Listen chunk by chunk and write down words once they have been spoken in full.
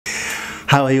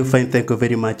How are you? Fine, thank you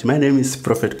very much. My name is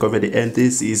Prophet Comedy and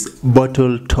this is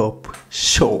Bottle Top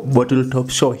Show. Bottle Top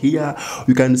Show. Here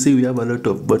you can see we have a lot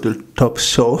of bottle top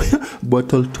show.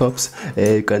 Bottle tops.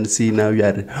 You can see now we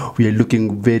are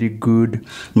looking very good,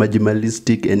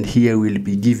 maximalistic, and here we'll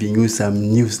be giving you some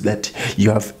news that you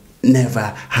have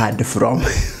never heard from.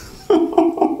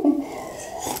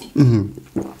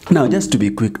 Now, just to be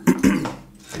quick,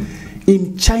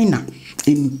 in China,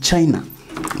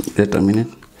 wait a minute.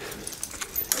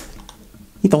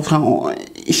 Yeah.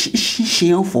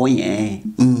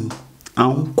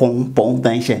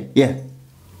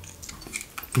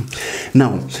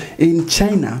 Now, in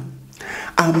China,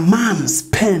 a man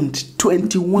spent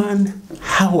 21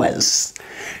 hours.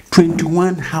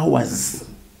 21 hours.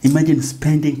 Imagine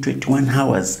spending 21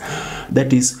 hours.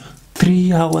 That is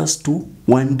 3 hours to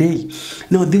 1 day.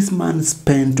 Now, this man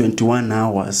spent 21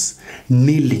 hours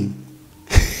kneeling.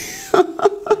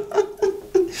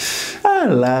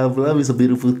 Love is a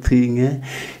beautiful thing.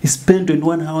 He spent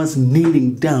 21 hours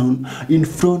kneeling down in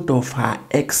front of her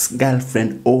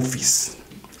ex-girlfriend's office,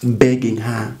 begging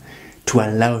her to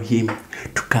allow him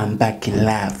to come back in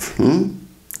love.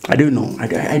 I don't know.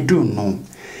 I don't know.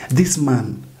 This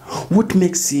man, what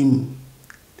makes him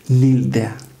kneel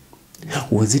there?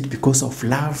 Was it because of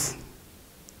love?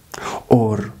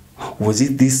 Or was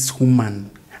it this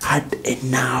woman had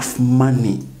enough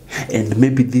money? And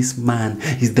maybe this man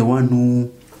is the one who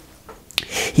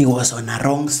he was on a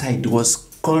wrong side. He was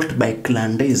caught by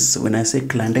clandestines. When I say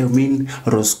clandestine, I mean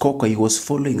Roscoco. He was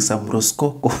following some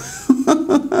Roscoco.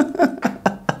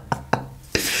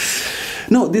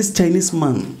 No, this Chinese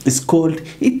man is called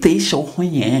He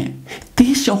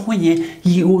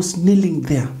was kneeling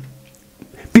there.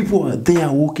 People were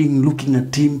there walking, looking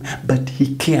at him, but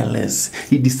he careless.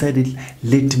 He decided,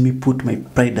 let me put my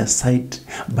pride aside,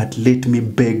 but let me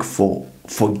beg for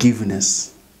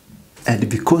forgiveness. And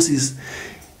because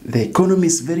the economy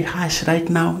is very harsh right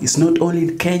now, it's not only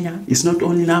in Kenya, it's not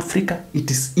only in Africa,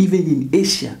 it is even in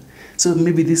Asia. So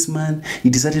maybe this man, he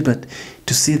decided but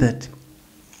to see that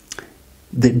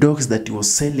the dogs that he was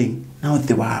selling, now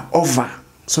they were over.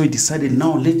 So he decided,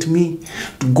 now let me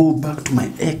to go back to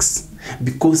my ex.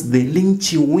 Because the Ling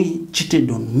Chiwi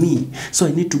cheated on me. So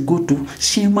I need to go to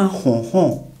Shema Hong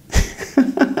Hong.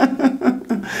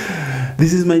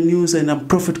 This is my news and I'm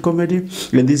Prophet Comedy.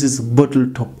 And this is Bottle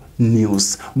Top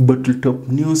News. Bottle Top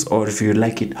News, or if you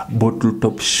like it, Bottle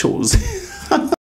Top Shows.